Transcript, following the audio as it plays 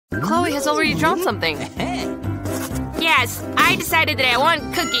Chloe has already drawn something. Yes, I decided that I want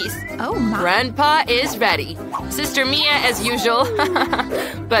cookies. Oh my. Grandpa is ready. Sister Mia as usual.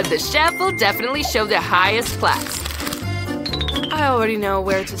 But the chef will definitely show the highest class. I already know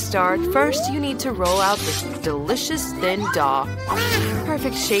where to start. First, you need to roll out this delicious thin dough.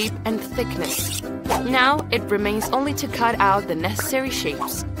 Perfect shape and thickness. Now, it remains only to cut out the necessary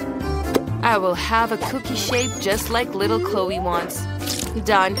shapes. I will have a cookie shape just like little Chloe wants.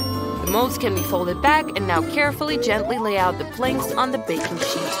 Done. The molds can be folded back and now carefully gently lay out the planks on the baking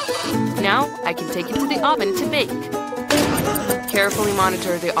sheet. Now, I can take it to the oven to bake. Carefully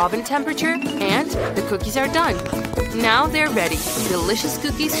monitor the oven temperature and the cookies are done. Now they're ready. Delicious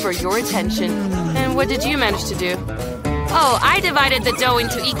cookies for your attention. And what did you manage to do? Oh, I divided the dough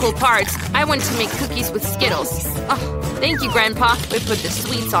into equal parts. I want to make cookies with Skittles. Oh, thank you, Grandpa. We put the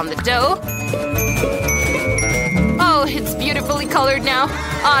sweets on the dough. Oh, it's beautifully colored now.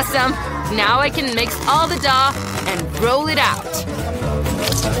 Awesome. Now I can mix all the dough and roll it out.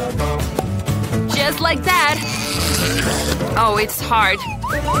 Just like that. Oh, it's hard.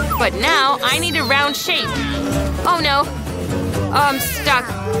 But now I need a round shape. Oh no. Oh, I'm stuck.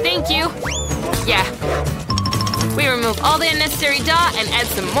 Thank you. Yeah. We remove all the unnecessary dough and add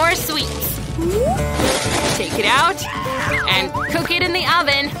some more sweets. Take it out and cook it in the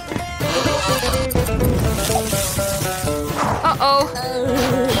oven. Uh-oh.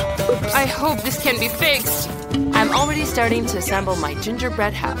 I hope this can be fixed. I'm already starting to assemble my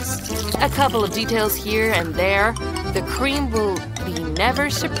gingerbread house. A couple of details here and there. The cream will be never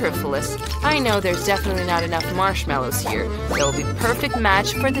superfluous. I know there's definitely not enough marshmallows here. They'll be perfect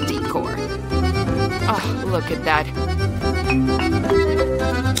match for the decor. Oh, look at that.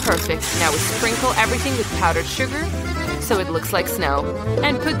 Perfect. Now we sprinkle everything with powdered sugar so it looks like snow.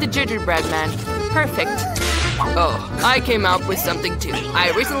 And put the gingerbread man. Perfect. Oh, I came up with something too.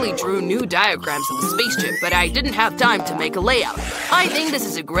 I recently drew new diagrams of a spaceship, but I didn't have time to make a layout. I think this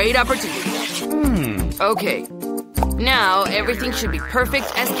is a great opportunity. Okay. Now, everything should be perfect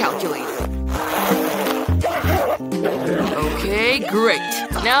as calculated. Okay, great.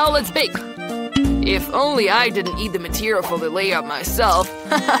 Now let's bake. If only I didn't eat the material for the layout myself.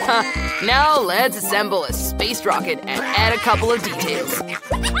 Now let's assemble a space rocket and add a couple of details.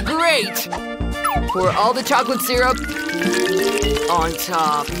 Great! Pour all the chocolate syrup on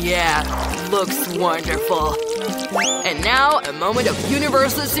top. Yeah, looks wonderful. And now, a moment of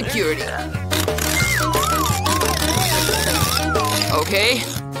universal security. Okay,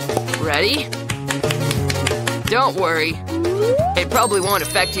 ready? Don't worry. It probably won't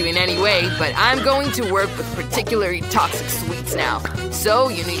affect you in any way, but I'm going to work with particularly toxic sweets now. So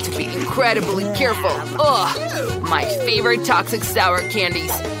you need to be incredibly careful. Ugh, my favorite toxic sour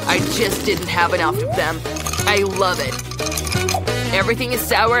candies. I just didn't have enough of them. I love it. Everything is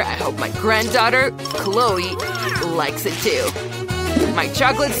sour. I hope my granddaughter, Chloe, likes it too. My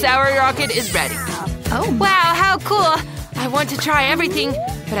chocolate sour rocket is ready. Oh, wow, how cool! I want to try everything,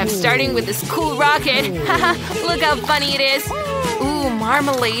 but I'm starting with this cool rocket. Look how funny it is. Ooh,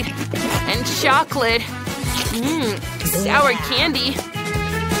 marmalade and chocolate. Sour candy.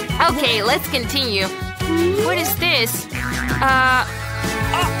 Okay, let's continue. What is this?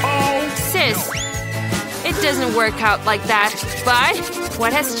 Sis, it doesn't work out like that. But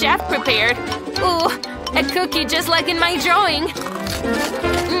what has Chef prepared? Ooh, a cookie just like in my drawing.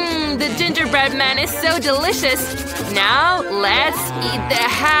 The gingerbread man is so delicious. Now, let's eat the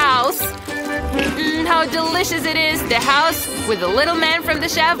house. How delicious it is. The house with the little man from the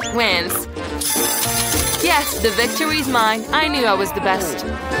chef wins. Yes, the victory's mine. I knew I was the best.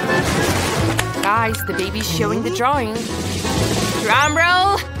 Guys, the baby's showing the drawing. Drum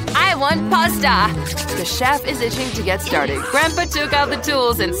roll! I want pasta. The chef is itching to get started. Grandpa took out the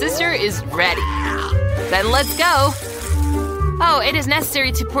tools and sister is ready. Then let's go. Oh, it is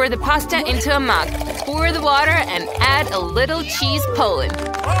necessary to pour the pasta into a mug. Pour the water and add a little cheese Poland.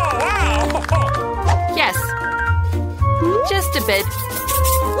 Yes. Just a bit.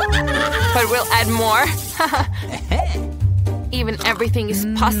 But we'll add more. Even everything is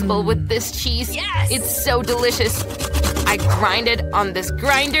possible with this cheese. It's so delicious. I grind it on this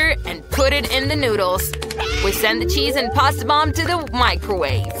grinder and put it in the noodles. We send the cheese and pasta bomb to the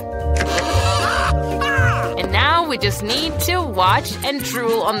microwave. And now we just need to watch and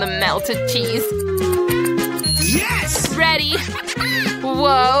drool on the melted cheese. Yes! Ready?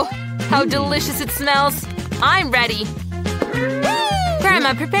 Whoa, how delicious it smells. I'm ready.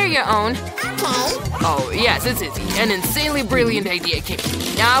 Grandma, prepare your own. Oh, yes, it's easy. An insanely brilliant idea came to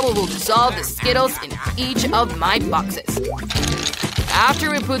me. Now we will dissolve the Skittles in each of my boxes. After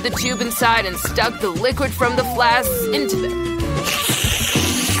we put the tube inside and stuck the liquid from the flasks into them.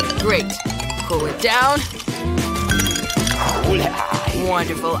 Great. Cool it down.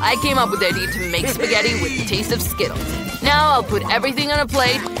 Wonderful. I came up with the idea to make spaghetti with the taste of Skittles. Now I'll put everything on a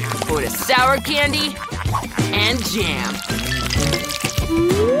plate, put a sour candy, and jam.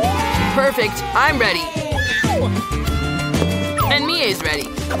 Perfect. I'm ready. And Mia's ready.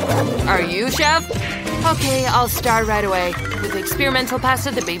 Are you, Chef? Okay, I'll start right away. With the experimental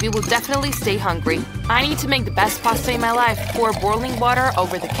pasta, the baby will definitely stay hungry. I need to make the best pasta in my life. Pour boiling water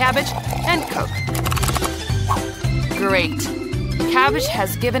over the cabbage and cook. Great. Cabbage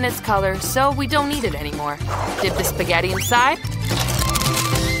has given its color, so we don't need it anymore. Dip the spaghetti inside.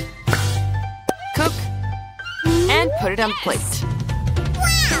 Cook. And put it on plate.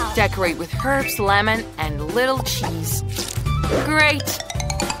 Wow. Decorate with herbs, lemon, and little cheese. Great.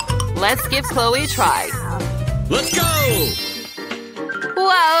 Let's give Chloe a try. Let's go!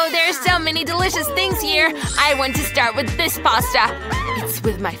 Whoa, there's so many delicious things here. I want to start with this pasta. It's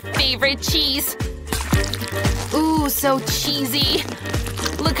with my favorite cheese. Ooh, so cheesy.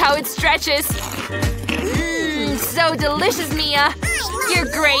 Look how it stretches. Mmm, so delicious, Mia. You're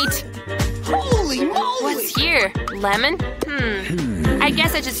great. Holy moly! What's here? Lemon? I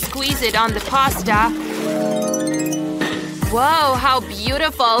guess I just squeeze it on the pasta. Whoa, how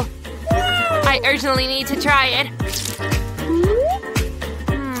beautiful. I urgently need to try it.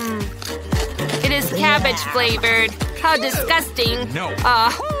 It is cabbage flavored. How disgusting. No.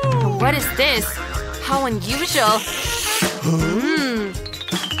 What is this? How unusual.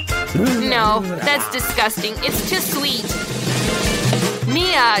 No, that's disgusting. It's too sweet.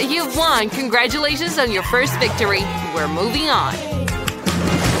 Mia, you've won. Congratulations on your first victory. We're moving on.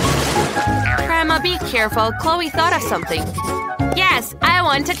 Grandma, be careful. Chloe thought of something. Yes, I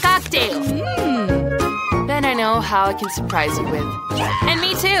want a cocktail. Then I know how I can surprise you with. And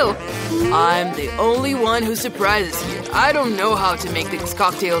me too. I'm the only one who surprises you. I don't know how to make these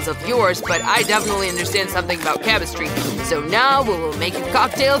cocktails of yours, but I definitely understand something about chemistry. So now we will make a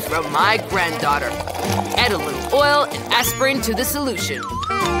cocktail from my granddaughter. Add a little oil and aspirin to the solution.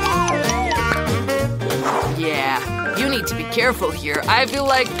 Yeah, you need to be careful here. I feel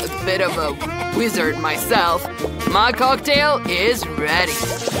like a bit of a wizard myself. My cocktail is ready.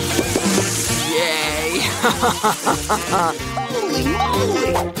 Yay! Holy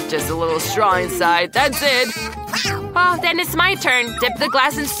moly! Just a little straw inside, that's it. Oh, then it's my turn. Dip the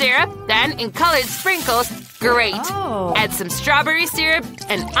glass in syrup, then in colored sprinkles. Great. Oh. Add some strawberry syrup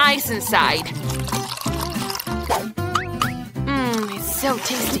and ice inside. Mmm, it's so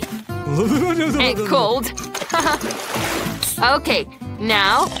tasty. And cold. Okay,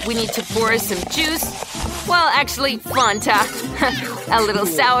 now we need to pour some juice. Well, actually, Fanta. A little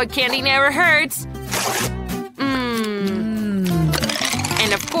sour candy never hurts.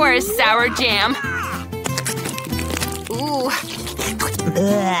 And of course, sour jam. Ooh.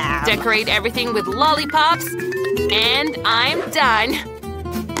 Decorate everything with lollipops. And I'm done.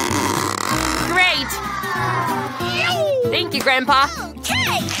 Great! Thank you, Grandpa.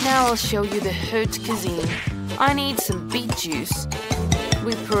 Now I'll show you the haute cuisine. I need some beet juice.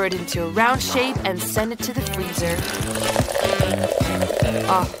 We pour it into a round shape and send it to the freezer.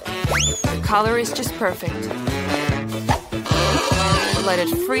 Oh, the color is just perfect. Let it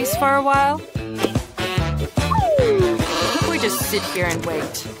freeze for a while. We just sit here and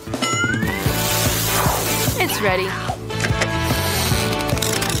wait. It's ready.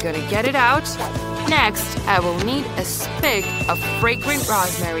 I'm gonna get it out. Next, I will need a sprig of fragrant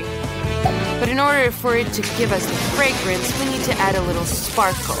rosemary. But in order for it to give us the fragrance, we need to add a little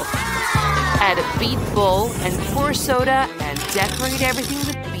sparkle. Add a beet bowl and pour soda and decorate everything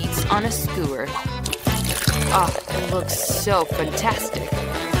with beets on a skewer. Oh, it looks so fantastic.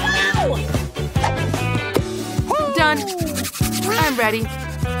 Done. I'm ready.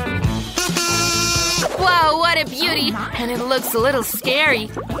 Whoa, what a beauty! And it looks a little scary.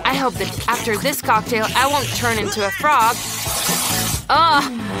 I hope that after this cocktail, I won't turn into a frog. Oh,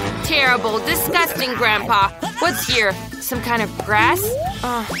 terrible, disgusting, Grandpa. What's here? Some kind of grass?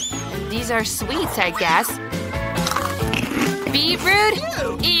 Oh, and these are sweets, I guess. Beetroot?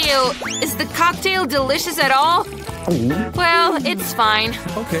 Ew, is the cocktail delicious at all? Well, it's fine.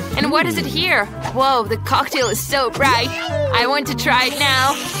 Okay. And what is it here? Whoa, the cocktail is so bright. I want to try it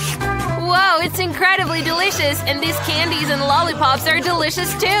now. Whoa, it's incredibly delicious, and these candies and lollipops are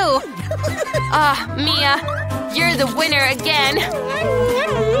delicious too. Mia, you're the winner again.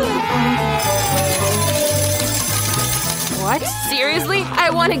 What? Seriously? I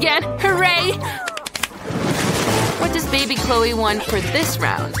won again? Hooray! What does baby Chloe want for this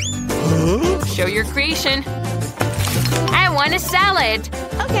round? Show your creation. I want a salad!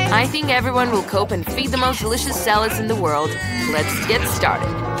 Okay. I think everyone will cope and feed the most delicious salads in the world. Let's get started.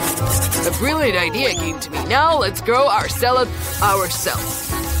 A brilliant idea came to me. Now let's grow our salad ourselves.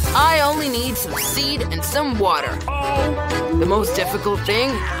 I only need some seed and some water. The most difficult thing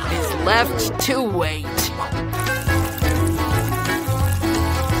is left to wait.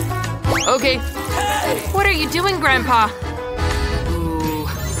 Okay. What are you doing, Grandpa? Ooh,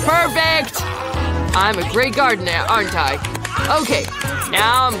 perfect! I'm a great gardener, aren't I? Okay,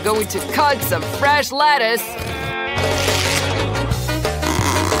 now I'm going to cut some fresh lettuce.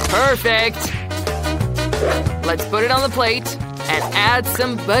 Perfect! Let's put it on the plate and add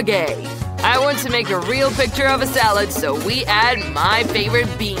some baguette. I want to make a real picture of a salad, so we add my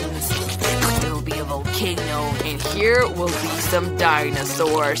favorite beans. There will be a volcano, and here will be some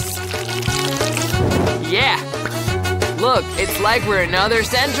dinosaurs. Yeah! Look, it's like we're another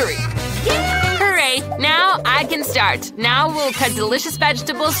century. Hooray! Now I can start. Now we'll cut delicious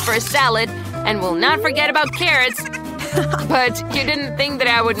vegetables for a salad, and we'll not forget about carrots. But you didn't think that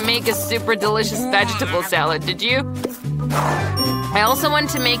I would make a super delicious vegetable salad, did you? I also want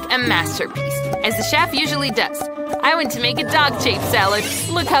to make a masterpiece, as the chef usually does. I want to make a dog-shaped salad.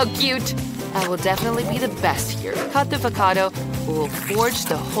 Look how cute! I will definitely be the best here. Cut the avocado. We will forge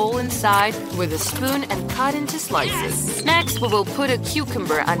the hole inside with a spoon and cut into slices. Next, we will put a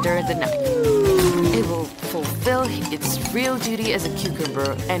cucumber under the knife. It will fulfill its real duty as a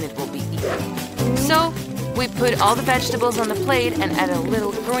cucumber, and it will be eaten. So, we put all the vegetables on the plate and add a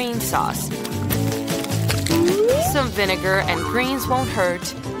little green sauce. Some vinegar and greens won't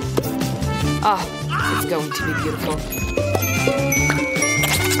hurt. Oh, it's going to be beautiful.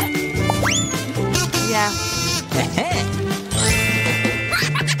 Yeah.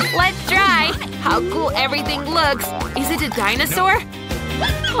 Let's try! How cool everything looks! Is it a dinosaur?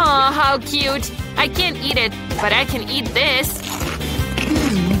 Oh, how cute! I can't eat it, but I can eat this.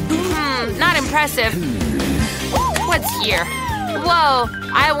 Not impressive. What's here? Whoa,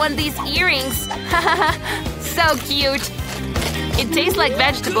 I want these earrings. So cute. It tastes like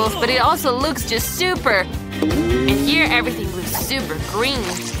vegetables, but it also looks just super. And here everything looks super green.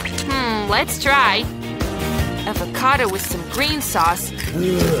 Let's try. Avocado with some green sauce.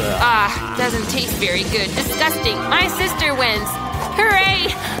 Doesn't taste very good. Disgusting. My sister wins. Hooray!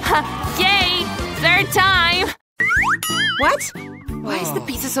 Yay! Third time! What? Why is the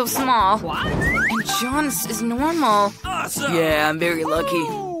pizza so small? What? And John's is normal. Awesome. Yeah, I'm very lucky.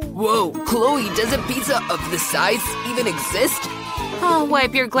 Whoa, Chloe, does a pizza of this size even exist? Oh,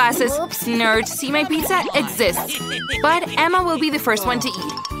 wipe your glasses. Oops. Nerd, see my pizza? Exists. But Emma will be the first one to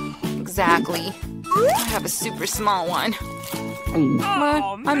eat. Exactly. I have a super small one. But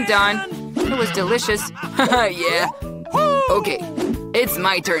I'm done. It was delicious. Yeah. Okay, it's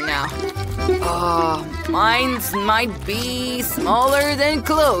my turn now. Mine's might be smaller than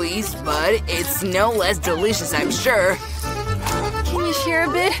Chloe's, but it's no less delicious, I'm sure. Can you share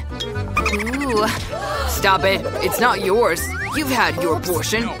a bit? Ooh. Stop it. It's not yours. You've had your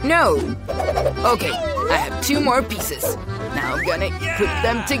portion. No. Okay, I have 2 more pieces. Now I'm gonna put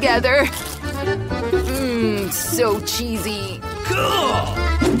them together. So cheesy. Cool.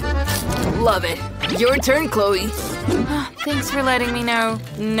 Love it. Your turn, Chloe. Thanks for letting me know,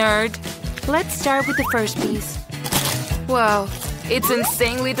 nerd. Let's start with the first piece. Whoa, it's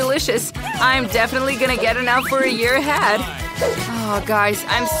insanely delicious. I'm definitely gonna get enough for a year ahead. Oh, guys,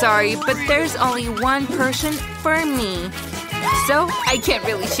 I'm sorry, but there's only one portion for me. So, I can't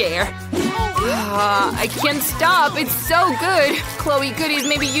really share. I can't stop. It's so good. Chloe Goodies,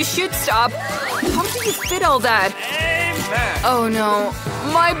 maybe you should stop. How do you fit all that? Amen. Oh no,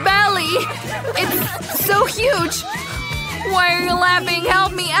 my belly! It's so huge! Why are you laughing?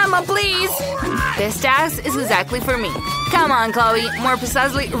 Help me, Emma, please! This task is exactly for me. Come on, Chloe. More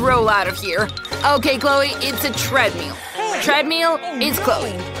precisely, roll out of here. Okay, Chloe, it's a treadmill. Treadmill is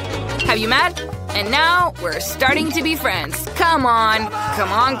Chloe. Have you met? And now, we're starting to be friends. Come on,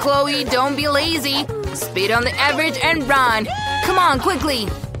 Chloe, don't be lazy. Speed on the average and run. Come on, quickly.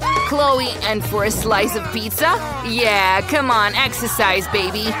 Chloe, and for a slice of pizza? Yeah, come on, exercise,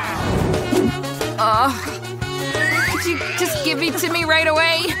 baby. Could you just give it to me right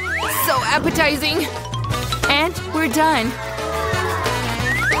away? So appetizing. And we're done.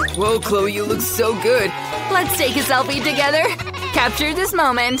 Whoa, Chloe, you look so good. Let's take a selfie together. Capture this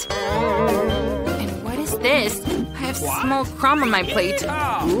moment. And what is this? I have a small crumb on my plate.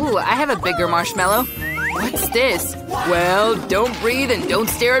 Ooh, I have a bigger marshmallow. What's this? Well, don't breathe and don't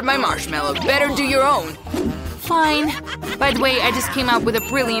stare at my marshmallow. Better do your own. Fine. By the way, I just came up with a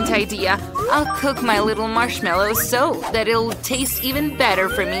brilliant idea. I'll cook my little marshmallow so that it'll taste even better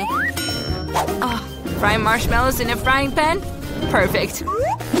for me. Fry marshmallows in a frying pan? Perfect.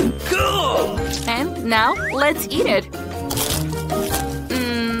 Cool. And now, let's eat it.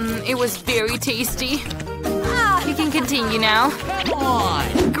 It was very tasty. You can continue now. Come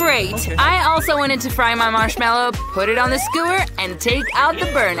on. Great. Okay. I also wanted to fry my marshmallow, put it on the skewer, and take out the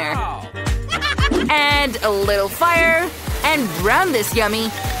burner. Add a little fire, and brown this yummy.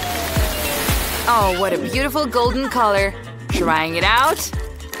 Oh, what a beautiful golden color. Trying it out.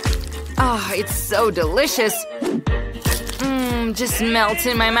 Oh, it's so delicious. Just melts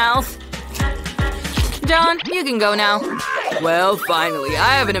in my mouth. John, you can go now. Well, finally,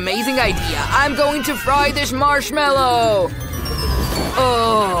 I have an amazing idea. I'm going to fry this marshmallow.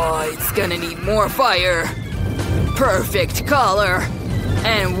 Oh, it's gonna need more fire. Perfect color.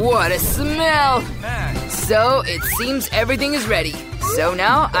 And what a smell. So, it seems everything is ready. So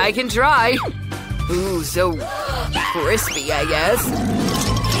now I can try. Ooh, so crispy, I guess.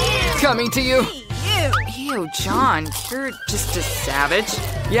 Coming to you. Ew, John, you're just a savage.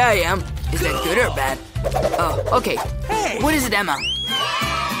 Yeah, I am. Is that good or bad? Oh, okay. What is it, Emma?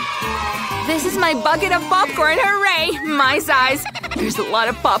 This is my bucket of popcorn, hooray! My size. There's a lot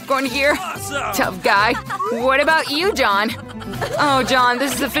of popcorn here. Awesome. Tough guy. What about you, John? Oh, John,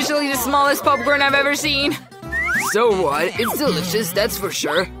 this is officially the smallest popcorn I've ever seen. So what? It's delicious, that's for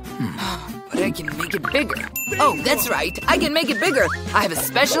sure. But I can make it bigger. Oh, that's right. I can make it bigger. I have a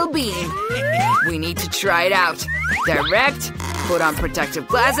special beam. We need to try it out. Direct, put on protective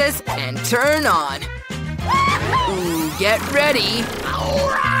glasses, and turn on. Ooh, get ready.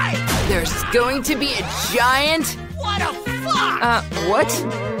 Alright. There's going to be a giant… What a fuck. What?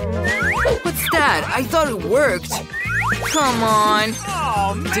 What's that? I thought it worked. Come on.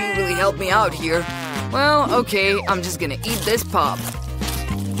 Oh, man. Didn't really help me out here. Well, okay, I'm just gonna eat this pop.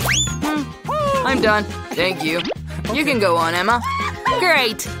 I'm done. Thank you. You can go on, Emma.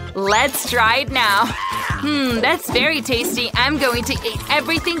 Great. Let's try it now. That's very tasty. I'm going to eat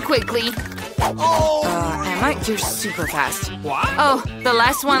everything quickly. Emma, you're super fast. What? Oh, the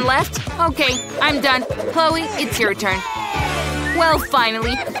last one left? Okay, I'm done. Chloe, it's your turn. Well,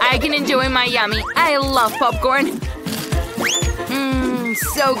 finally, I can enjoy my yummy. I love popcorn.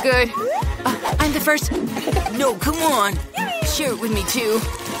 So good. I'm the first. No, come on. Share it with me, too.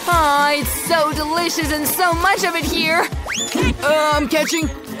 Aw, it's so delicious and so much of it here. I'm catching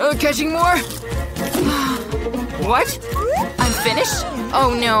more. What? I'm finished?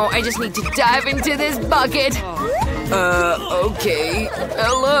 Oh no, I just need to dive into this bucket. Okay.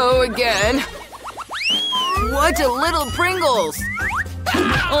 Hello again. What a little Pringles!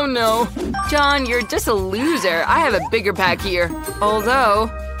 Oh no. John, you're just a loser. I have a bigger pack here.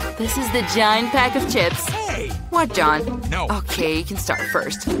 Although, this is the giant pack of chips. What, John? No. Okay, you can start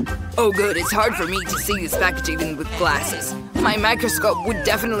first. Oh good, it's hard for me to see this package even with glasses. My microscope would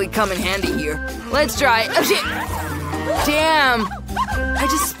definitely come in handy here. Let's try. Oh shit! Damn! I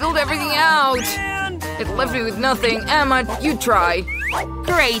just spilled everything out! It left me with nothing. Emma, you try.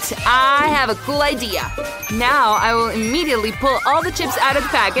 Great, I have a cool idea. Now I will immediately pull all the chips out of the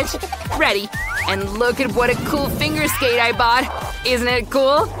package. Ready. And look at what a cool finger skate I bought. Isn't it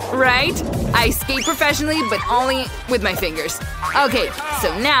cool? Right? I skate professionally, but only with my fingers. Okay,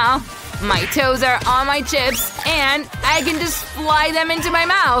 so now my toes are on my chips, and I can just fly them into my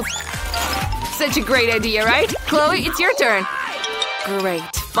mouth. Such a great idea, right? Chloe, it's your turn.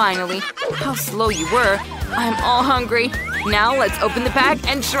 Great, finally. How slow you were. I'm all hungry. Now let's open the pack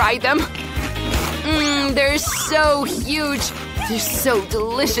and try them. They're so huge. They're so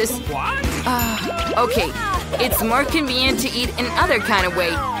delicious. Okay, it's more convenient to eat another kind of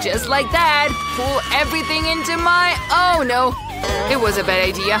way. Just like that. Pull everything into my… Oh no, it was a bad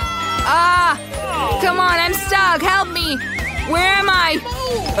idea. Come on, I'm stuck. Help me. Where am I?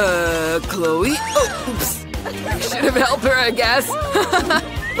 Chloe? Oh, oops. I should have helped her, I guess.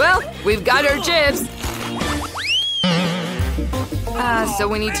 Well, we've got our chips. So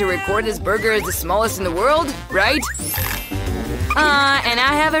we need to record this burger as the smallest in the world, right? And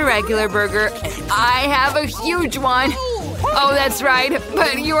I have a regular burger, and I have a huge one. Oh, that's right,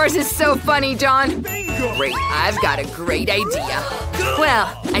 but yours is so funny, John. Great, I've got a great idea.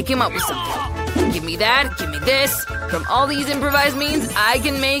 Well, I came up with something. Give me that, give me this. From all these improvised means, I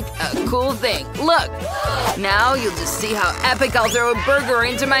can make a cool thing. Look, now you'll just see how epic I'll throw a burger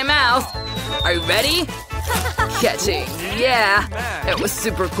into my mouth. Are you ready? Catching, yeah. That was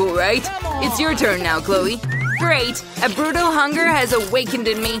super cool, right? It's your turn now, Chloe. Great, a brutal hunger has awakened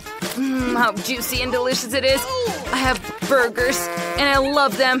in me. How juicy and delicious it is. I have burgers, and I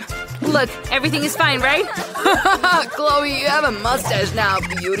love them. Look, everything is fine, right? Chloe, you have a mustache now,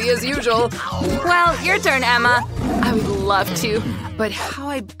 beauty as usual. Well, your turn, Emma. I would love to, but how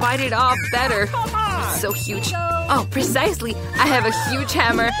I bite it off better. so huge. Oh, precisely. I have a huge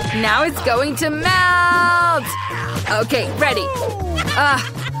hammer. Now it's going to melt. Okay, ready.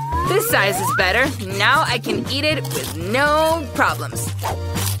 This size is better. Now I can eat it with no problems.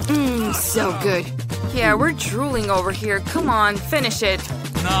 Mmm, so good. Yeah, we're drooling over here. Come on, finish it.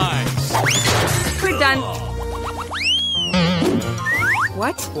 Nice. We're done.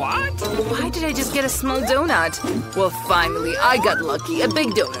 What? What? Why did I just get a small donut? Well, finally, I got lucky. A big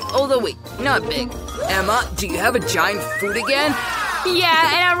donut. Although, wait, not big. Emma, do you have a giant fruit again?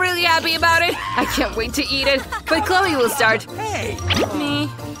 Yeah, and I'm really happy about it. I can't wait to eat it. But Chloe will start. Hey! Me?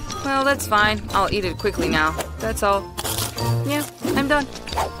 Well, that's fine. I'll eat it quickly now. That's all. Yeah, I'm done.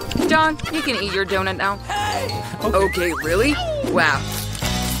 John, you can eat your donut now. Hey! Okay, really? Wow.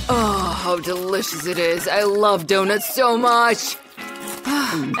 Oh, how delicious it is. I love donuts so much.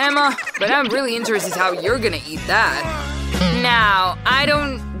 Emma, but I'm really interested how you're gonna eat that. Now, I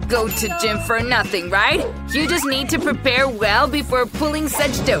don't go to gym for nothing, right? You just need to prepare well before pulling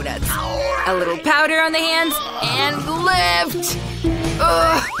such donuts. A little powder on the hands and lift.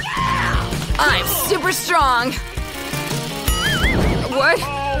 Ugh. I'm super strong. What?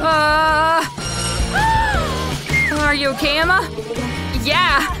 Are you okay, Emma?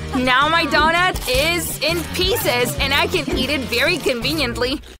 Yeah, now my donut is in pieces and I can eat it very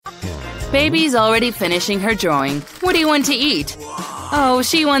conveniently. Baby's already finishing her drawing. What do you want to eat? Oh,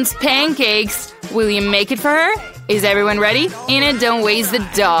 she wants pancakes. Will you make it for her? Is everyone ready? Enid, don't waste the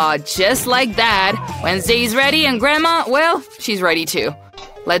dough. Just like that. Wednesday's ready and Grandma, well, she's ready too.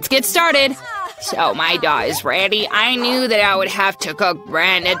 Let's get started. So my dough is ready. I knew that I would have to cook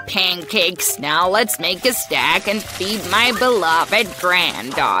branded pancakes. Now let's make a stack and feed my beloved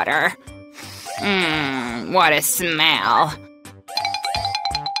granddaughter. Mmm, what a smell.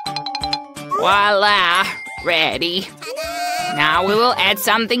 Voila, ready. Now we will add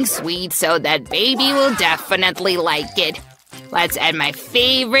something sweet so that baby will definitely like it. Let's add my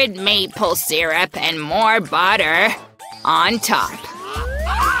favorite maple syrup and more butter on top.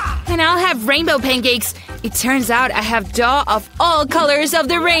 And I'll have rainbow pancakes. It turns out I have dough of all colors of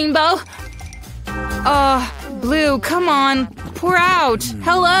the rainbow. Oh, Blue, come on. Pour out.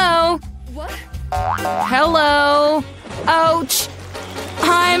 Hello? What? Hello? Ouch.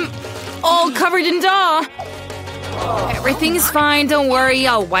 I'm all covered in dough. Everything's fine, don't worry.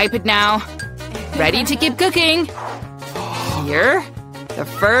 I'll wipe it now. Ready to keep cooking. Here. The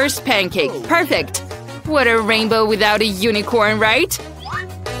first pancake. Perfect. What a rainbow without a unicorn, right?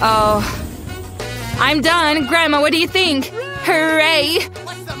 Oh, I'm done. Grandma, what do you think? Hooray!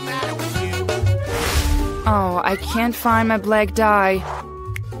 What's the matter with you? Oh, I can't find my black dye.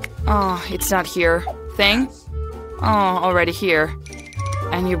 Oh, it's not here. Thing? Oh, already here.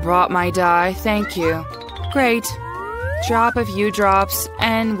 And you brought my dye. Thank you. Great. Drop a few drops,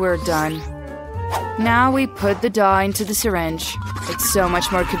 and we're done. Now we put the dye into the syringe. It's so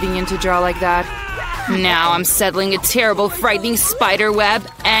much more convenient to draw like that. Now I'm settling a terrible, frightening spider web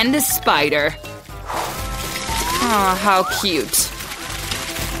and a spider. Oh, how cute.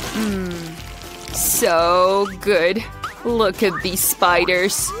 So good. Look at these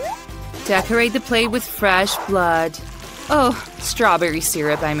spiders. Decorate the plate with fresh blood. Oh, strawberry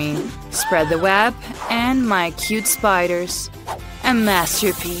syrup, I mean. Spread the web and my cute spiders. A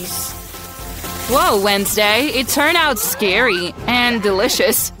masterpiece. Whoa, Wednesday, it turned out scary and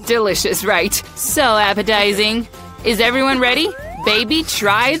delicious. Delicious, right? So appetizing. Is everyone ready? Baby,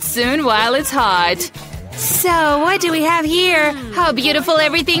 try it soon while it's hot. So, what do we have here? How beautiful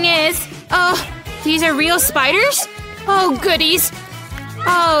everything is. Oh, these are real spiders? Oh, goodies.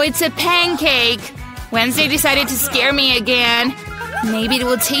 Oh, it's a pancake. Wednesday decided to scare me again. Maybe it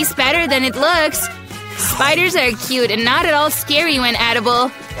will taste better than it looks. Spiders are cute and not at all scary when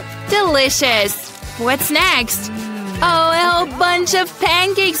edible. Delicious. What's next? Oh, a whole bunch of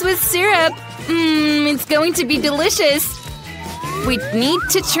pancakes with syrup. It's going to be delicious. We need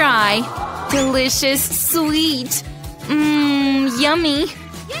to try. Delicious, sweet. Yummy.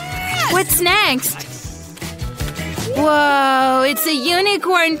 Yes! What's next? Whoa, it's a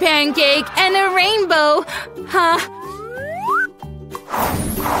unicorn pancake and a rainbow. Huh?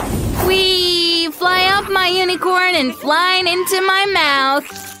 Whee! Fly up my unicorn and flying into my mouth.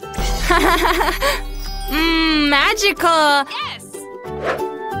 Magical! Yes!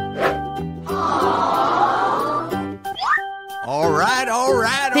 Alright.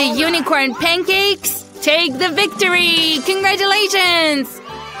 The unicorn pancakes take the victory! Congratulations!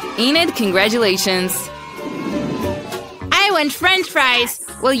 Enid, congratulations. I want french fries.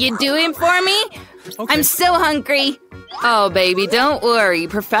 Will you do it for me? Okay. I'm so hungry. Oh, baby, don't worry.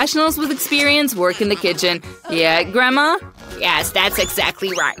 Professionals with experience work in the kitchen. Yeah, Grandma? Yes, that's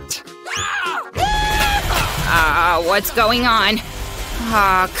exactly right. What's going on?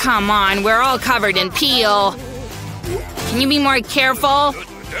 Oh, come on, we're all covered in peel. Can you be more careful?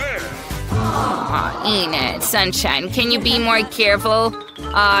 Oh, Enid, Sunshine, can you be more careful?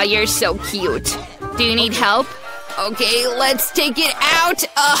 You're so cute. Do you need help? Okay, let's take it out.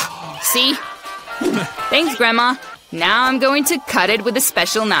 See? Thanks, Grandma. Now I'm going to cut it with a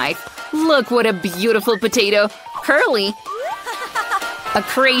special knife. Look what a beautiful potato. Curly. A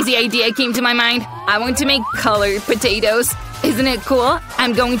crazy idea came to my mind. I want to make colored potatoes. Isn't it cool?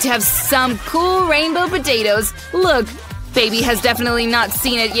 I'm going to have some cool rainbow potatoes. Look, baby has definitely not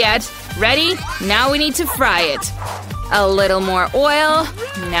seen it yet. Ready? Now we need to fry it. A little more oil.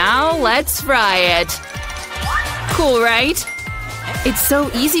 Now let's fry it. Cool, right? It's so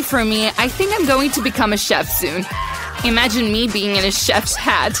easy for me. I think I'm going to become a chef soon. Imagine me being in a chef's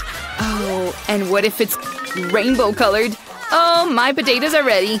hat. Oh, and what if it's rainbow colored? Oh, my potatoes are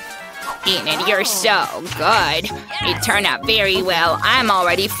ready. Enid, you're so good. It turned out very well. I'm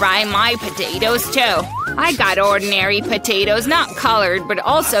already frying my potatoes too. I got ordinary potatoes, not colored, but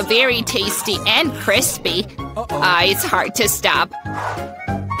also very tasty and crispy. It's hard to stop.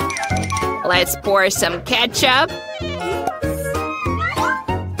 Let's pour some ketchup.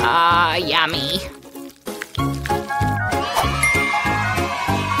 Yummy.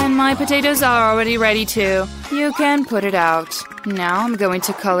 And my potatoes are already ready too. You can put it out. Now I'm going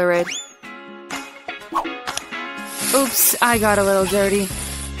to color it. Oops, I got a little dirty.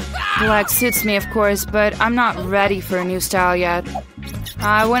 Black suits me, of course, but I'm not ready for a new style yet.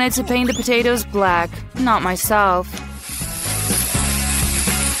 I wanted to paint the potatoes black, not myself.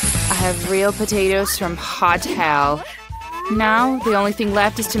 I have real potatoes from hot hell. Now, the only thing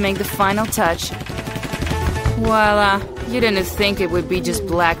left is to make the final touch. Voila, you didn't think it would be just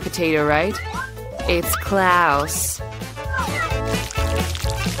black potato, right? It's Klaus.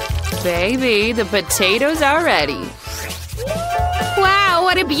 Baby, the potatoes are ready. Wow,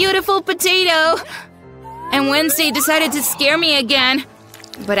 what a beautiful potato! And Wednesday decided to scare me again.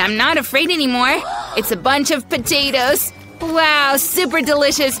 But I'm not afraid anymore. It's a bunch of potatoes. Wow, super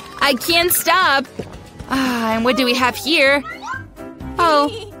delicious. I can't stop. And what do we have here? Oh,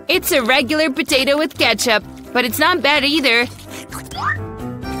 it's a regular potato with ketchup. But it's not bad either.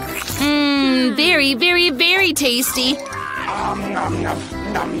 Very, very, very tasty.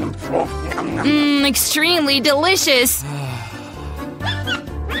 Extremely delicious.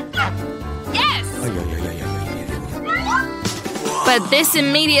 But this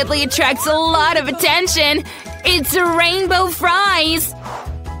immediately attracts a lot of attention. It's rainbow fries.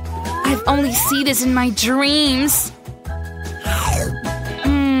 I've only seen this in my dreams.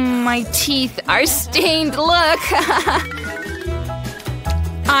 My teeth are stained. Look.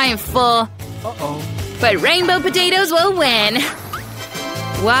 I'm full. But rainbow potatoes will win.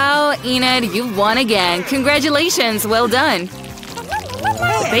 Wow, Enid, you've won again. Congratulations. Well done.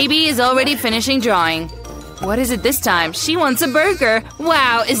 Baby is already finishing drawing. What is it this time? She wants a burger.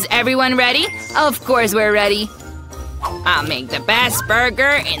 Wow, is everyone ready? Of course we're ready. I'll make the best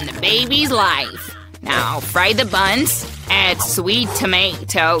burger in the baby's life. Now fry the buns. Add sweet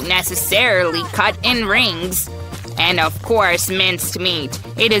tomato, necessarily cut in rings. And of course, minced meat.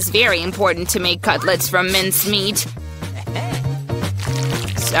 It is very important to make cutlets from minced meat.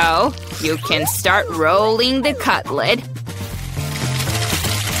 So, you can start rolling the cutlet.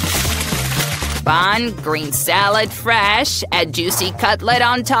 Bun, green salad fresh, a juicy cutlet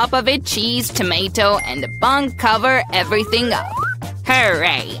on top of it, cheese, tomato, and the bun cover everything up.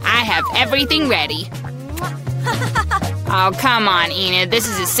 Hooray! I have everything ready. Oh, come on, Enid. This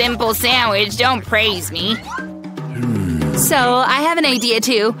is a simple sandwich. Don't praise me. So, I have an idea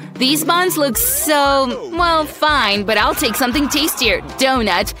too. These buns look so, well, fine, but I'll take something tastier.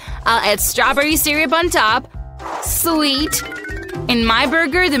 Donut. I'll add strawberry syrup on top. Sweet. In my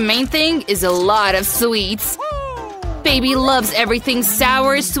burger, the main thing is a lot of sweets. Baby loves everything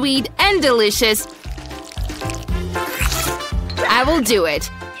sour, sweet, and delicious. I will do it.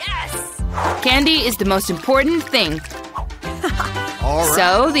 Yes! Candy is the most important thing. All right.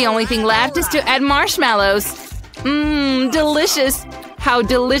 So, the only thing left is to add marshmallows. Mmm, delicious. How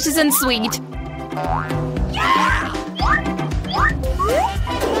delicious and sweet.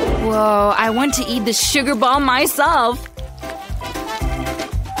 Whoa, I want to eat the sugar ball myself.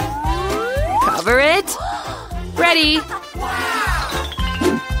 Cover it. Ready.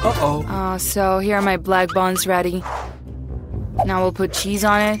 Uh-oh. Oh, so here are my black buns ready. Now we'll put cheese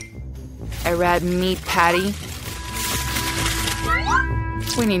on it. A red meat patty.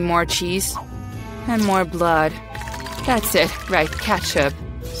 We need more cheese. And more blood. That's it, right, ketchup.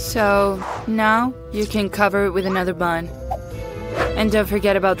 So, now you can cover it with another bun. And don't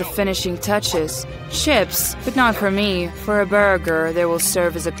forget about the finishing touches. Chips, but not for me. For a burger, they will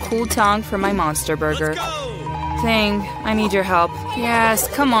serve as a cool tongue for my monster burger. Thing, I need your help. Yes,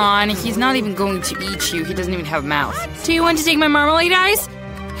 come on. He's not even going to eat you. He doesn't even have a mouth. Do you want to take my marmalade eyes?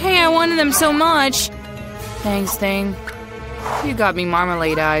 Hey, I wanted them so much. Thanks, Thing. You got me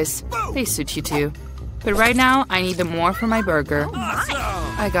marmalade eyes. They suit you too. But right now, I need them more for my burger.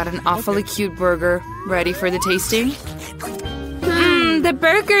 I got an awfully cute burger. Ready for the tasting? The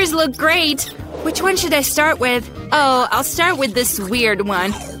burgers look great. Which one should I start with? Oh, I'll start with this weird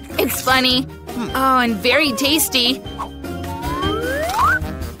one. It's funny. Oh, and very tasty.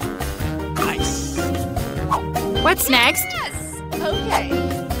 Nice. What's next? Yes. Okay.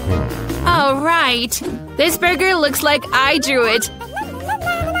 Oh, right. This burger looks like I drew it.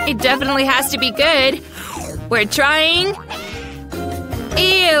 It definitely has to be good. We're trying.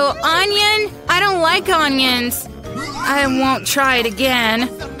 Ew, onion? I don't like onions. I won't try it again.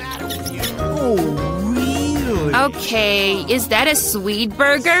 Oh, really? Okay, is that a sweet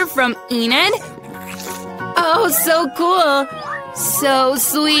burger from Enid? Oh, so cool. So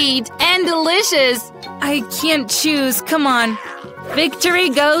sweet and delicious. I can't choose. Come on. Victory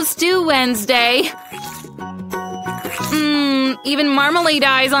goes to Wednesday. Even marmalade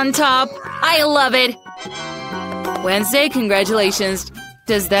eyes on top. I love it. Wednesday, congratulations.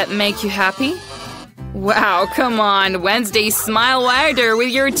 Does that make you happy? Wow, come on. Wednesday, smile wider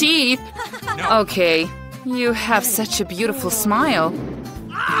with your teeth. Okay, you have such a beautiful smile.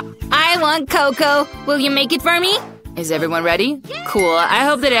 I want cocoa. Will you make it for me? Is everyone ready? Cool. I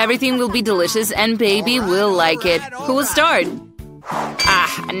hope that everything will be delicious and baby will like it. Who will start?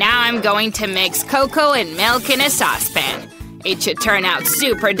 Now I'm going to mix cocoa and milk in a saucepan. It should turn out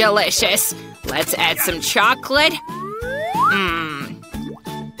super delicious. Let's add some chocolate.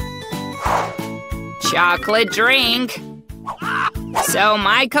 Chocolate drink. So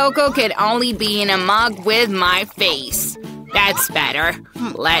my cocoa could only be in a mug with my face. That's better.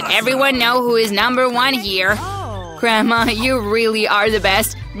 Let everyone know who is number one here. Grandma, you really are the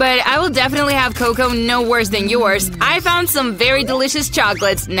best. But I will definitely have cocoa no worse than yours. I found some very delicious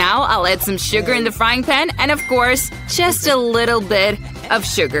chocolates. Now I'll add some sugar in the frying pan and of course, just a little bit of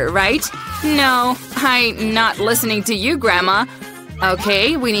sugar, right? No, I'm not listening to you, Grandma.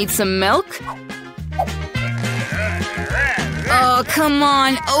 Okay, we need some milk. Oh, come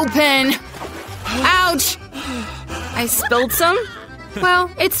on, open. Ouch! I spilled some?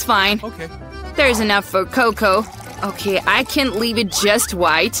 Well, it's fine. Okay. There's enough for cocoa. Okay, I can't leave it just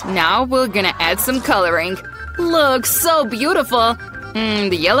white. Now we're gonna add some coloring. Look, so beautiful.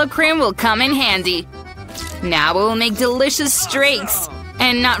 The yellow cream will come in handy. Now we'll make delicious streaks.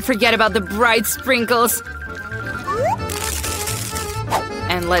 And not forget about the bright sprinkles.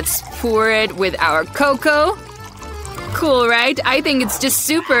 And let's pour it with our cocoa. Cool, right? I think it's just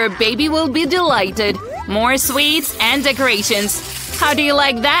super. Baby will be delighted. More sweets and decorations. How do you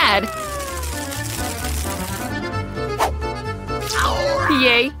like that?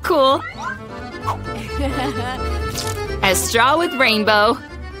 Yay, cool. A straw with rainbow.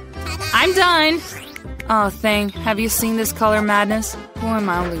 I'm done. Oh, Thing, have you seen this color madness? Who am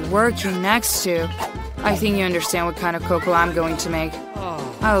I only working next to? I think you understand what kind of cocoa I'm going to make.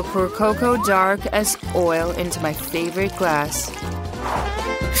 I will pour cocoa dark as oil into my favorite glass.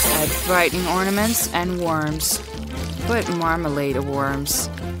 Add frightening ornaments and worms. Put marmalade of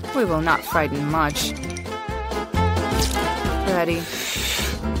worms. We will not frighten much. Ready.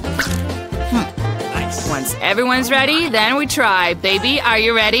 Nice. Once everyone's ready, then we try. Baby, are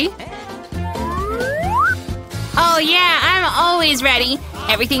you ready? Oh yeah, I'm always ready.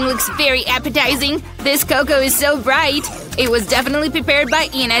 Everything looks very appetizing. This cocoa is so bright. It was definitely prepared by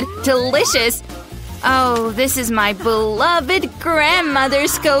Enid. Delicious. Oh, this is my beloved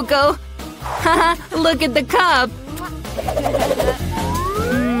grandmother's cocoa. Haha, look at the cup.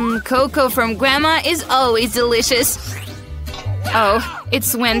 Cocoa from Grandma is always delicious. Oh,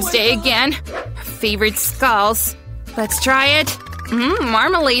 it's Wednesday again. Her favorite skulls. Let's try it.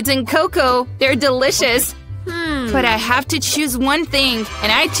 Marmalades and cocoa. They're delicious. But I have to choose one thing,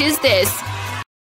 and I choose this.